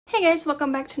Hey guys,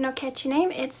 welcome back to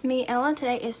Nocatchyname. It's me, Ella.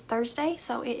 Today is Thursday,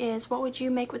 so it is what would you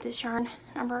make with this yarn,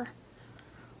 number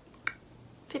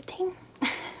 15?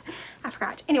 I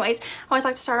forgot. Anyways, I always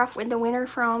like to start off with the winner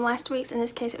from last week's. In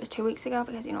this case, it was 2 weeks ago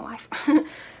because, you know, life.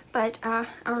 But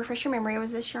I'll refresh your memory. It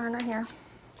was this yarn right here.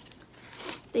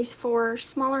 These 4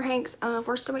 smaller hanks of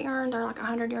worsted weight yarn. They're like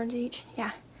 100 yards each.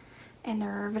 Yeah. And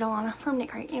they're Vitellana from Knit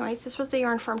Crate. Anyways, this was the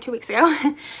yarn from 2 weeks ago.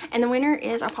 And the winner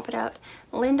is, I'll pop it up,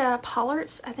 Linda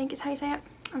Pollarts, I think is how you say it.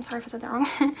 I'm sorry if I said that wrong.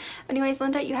 But anyways,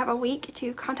 Linda, you have a week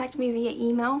to contact me via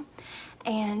email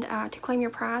and to claim your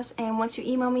prize. And once you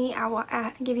email me, I will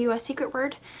give you a secret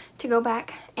word to go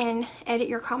back and edit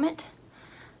your comment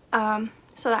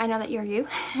so that I know that you're you.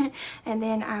 And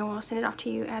then I will send it off to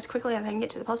you as quickly as I can get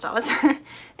to the post office.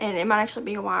 And it might actually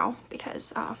be a while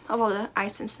because of all the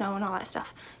ice and snow and all that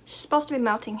stuff. It's supposed to be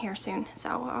melting here soon,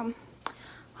 so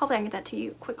hopefully I can get that to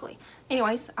you quickly.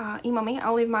 Anyways, email me.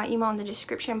 I'll leave my email in the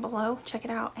description below. Check it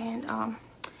out. And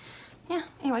yeah,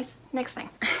 anyways, next thing.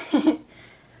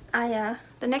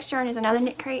 The next yarn is another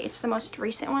Knit Crate. It's the most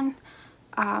recent one.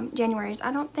 January's.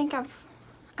 I haven't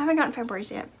gotten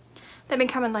February's yet. They've been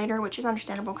coming later, which is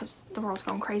understandable because the world's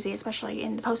going crazy, especially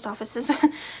in the post offices,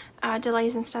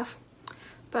 delays and stuff.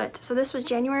 But so this was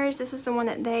January's. This is the one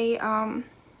that they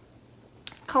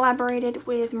collaborated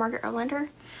with Margaret O'Lender.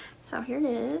 So here it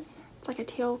is. It's like a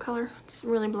teal color. It's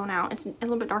really blown out. It's a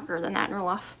little bit darker than that in real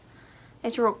life.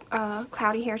 It's real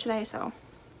cloudy here today, so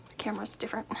the camera's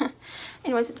different.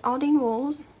 Anyways, it's Aldine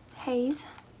Wools, Haze,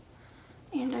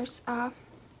 and there's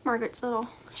Margaret's little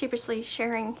sheepishly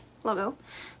sharing logo.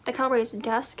 The colorway is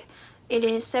Dusk. It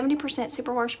is 70%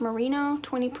 superwash merino,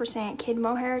 20% kid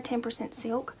mohair, 10%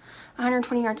 silk,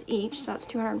 120 yards each, so that's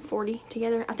 240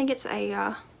 together. I think it's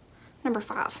a number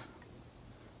 5.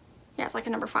 Yeah, it's like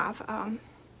a number 5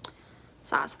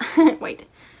 size. Wait.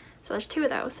 So there's 2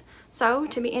 of those. So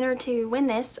to be entered to win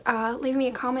this, leave me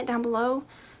a comment down below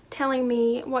telling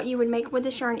me what you would make with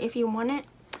this yarn if you want it.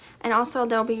 And also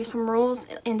there'll be some rules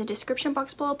in the description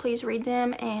box below. Please read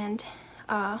them and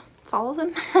follow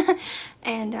them.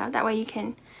 And that way you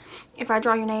can, if I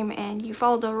draw your name and you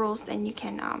follow the rules, then you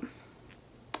can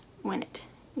win it.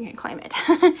 You can claim it.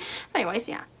 Anyways,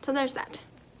 yeah. So there's that.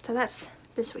 So that's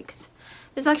this week's.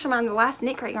 This is actually the last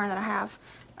Knit Crate yarn that I have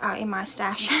in my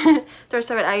stash. The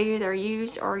rest of it I either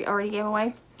used or already gave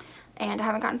away. And I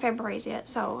haven't gotten February's yet,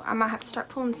 so I might have to start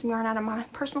pulling some yarn out of my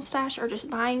personal stash or just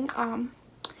buying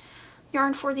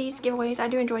yarn for these giveaways. I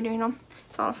do enjoy doing them.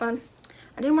 It's a lot of fun.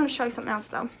 I did want to show you something else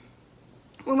though.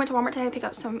 We went to Walmart today to pick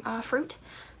up some fruit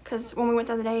because when we went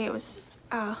the other day, it was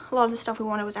a lot of the stuff we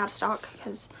wanted was out of stock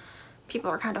because people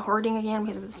are kind of hoarding again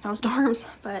because of the snowstorms.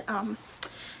 But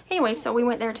anyway, so we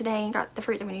went there today and got the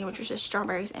fruit that we needed, which was just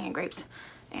strawberries and grapes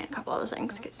and a couple other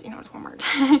things because, you know, it's Walmart.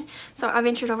 So I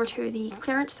ventured over to the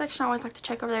clearance section. I always like to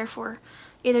check over there for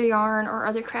either yarn or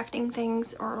other crafting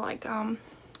things, or like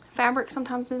fabric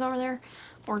sometimes is over there,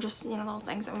 or just, you know, little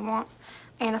things that we want.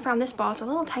 And I found this ball. It's a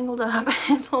little tangled up.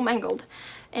 It's a little mangled.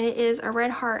 And it is a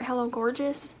Red Heart Hello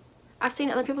Gorgeous. I've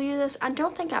seen other people use this. I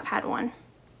don't think I've had one.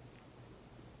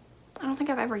 I don't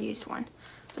think I've ever used one.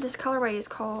 But this colorway is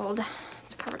called,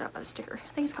 it's covered up by the sticker.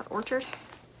 I think it's called Orchard.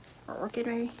 Or Orchid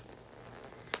maybe.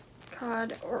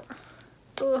 Called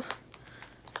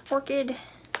Orchid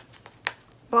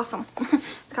Blossom.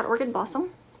 It's called Orchid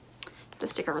Blossom. The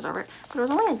sticker was over it. But it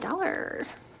was only $1.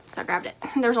 So I grabbed it.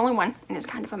 There was only one and it's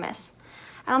kind of a mess.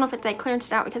 I don't know if they clearanced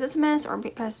it out because it's a mess or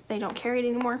because they don't carry it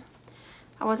anymore.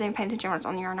 I wasn't even paying attention when it's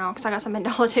on the yarn now because I got some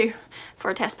mandala too for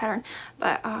a test pattern.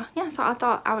 But yeah, so I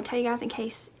thought I would tell you guys in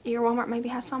case your Walmart maybe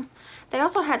has some. They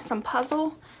also had some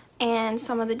puzzle and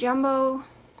some of the jumbo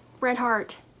Red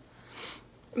Heart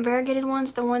variegated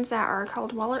ones, the ones that are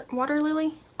called Water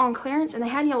Lily, on clearance, and they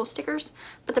had yellow stickers,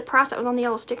 but the price that was on the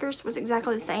yellow stickers was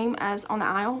exactly the same as on the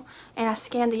aisle. And I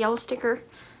scanned the yellow sticker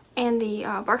and the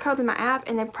barcode in my app,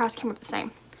 and the price came up the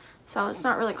same. So it's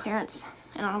not really clearance.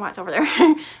 I don't know why it's over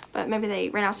there. But maybe they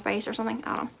ran out of space or something.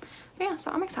 I don't know. But yeah,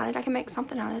 so I'm excited. I can make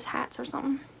something out of this, hats or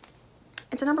something.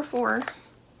 It's a number 4.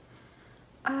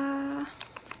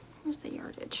 Where's the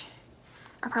yardage?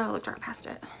 I probably looked right past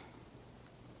it.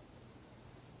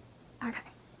 Okay.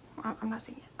 Well, I'm not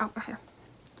seeing it. Oh, right here.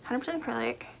 100%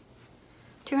 acrylic.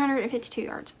 252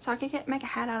 yards. So I could make a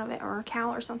hat out of it or a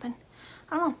cowl or something.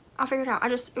 I don't know. I'll figure it out. It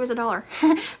was $1.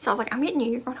 So I was like, I'm getting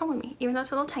you. You're going home with me. Even though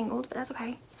it's a little tangled, but that's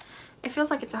okay. It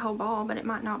feels like it's a whole ball, but it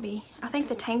might not be. I think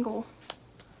the tangle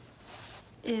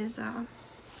is,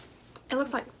 it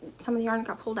looks like some of the yarn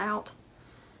got pulled out.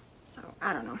 So,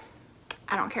 I don't know.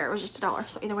 I don't care. It was just $1.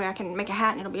 So either way, I can make a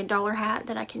hat and it'll be a $1 hat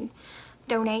that I can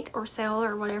donate or sell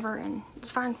or whatever, and it's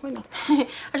fine with me. I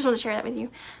just wanted to share that with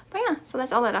you. But yeah, so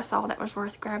that's all that I saw that was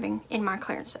worth grabbing in my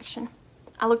clearance section.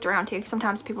 I looked around too, because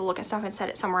sometimes people look at stuff and set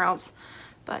it somewhere else,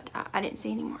 but I didn't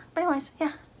see anymore. But anyways,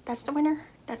 yeah, that's the winner,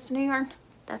 that's the new yarn,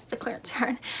 that's the clearance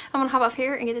yarn. I'm gonna hop off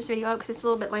here and get this video up because it's a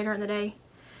little bit later in the day.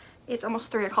 It's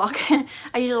almost 3 o'clock.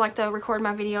 I usually like to record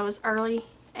my videos early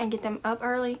and get them up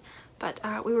early, but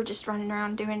we were just running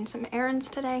around doing some errands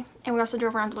today, and we also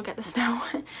drove around to look at the snow.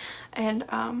 And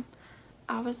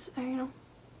I was, you know,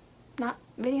 not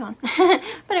videoing. But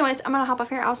anyways, I'm gonna hop off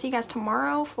here. I'll see you guys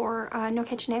tomorrow for a No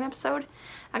Catchy Name episode.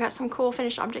 I got some cool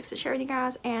finished objects to share with you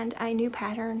guys and a new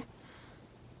pattern.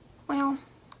 Well,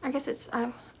 I guess it's,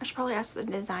 I should probably ask the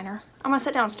designer. I'm gonna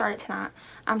sit down and start it tonight.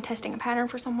 I'm testing a pattern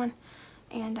for someone,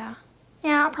 and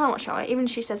yeah, I probably won't show it, even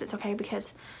if she says it's okay,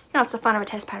 because, you know, it's the fun of a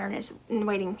test pattern is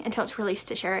waiting until it's released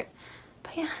to share it.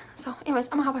 But yeah, so anyways,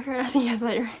 I'm gonna hop off here and I'll see you guys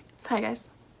later. Bye guys.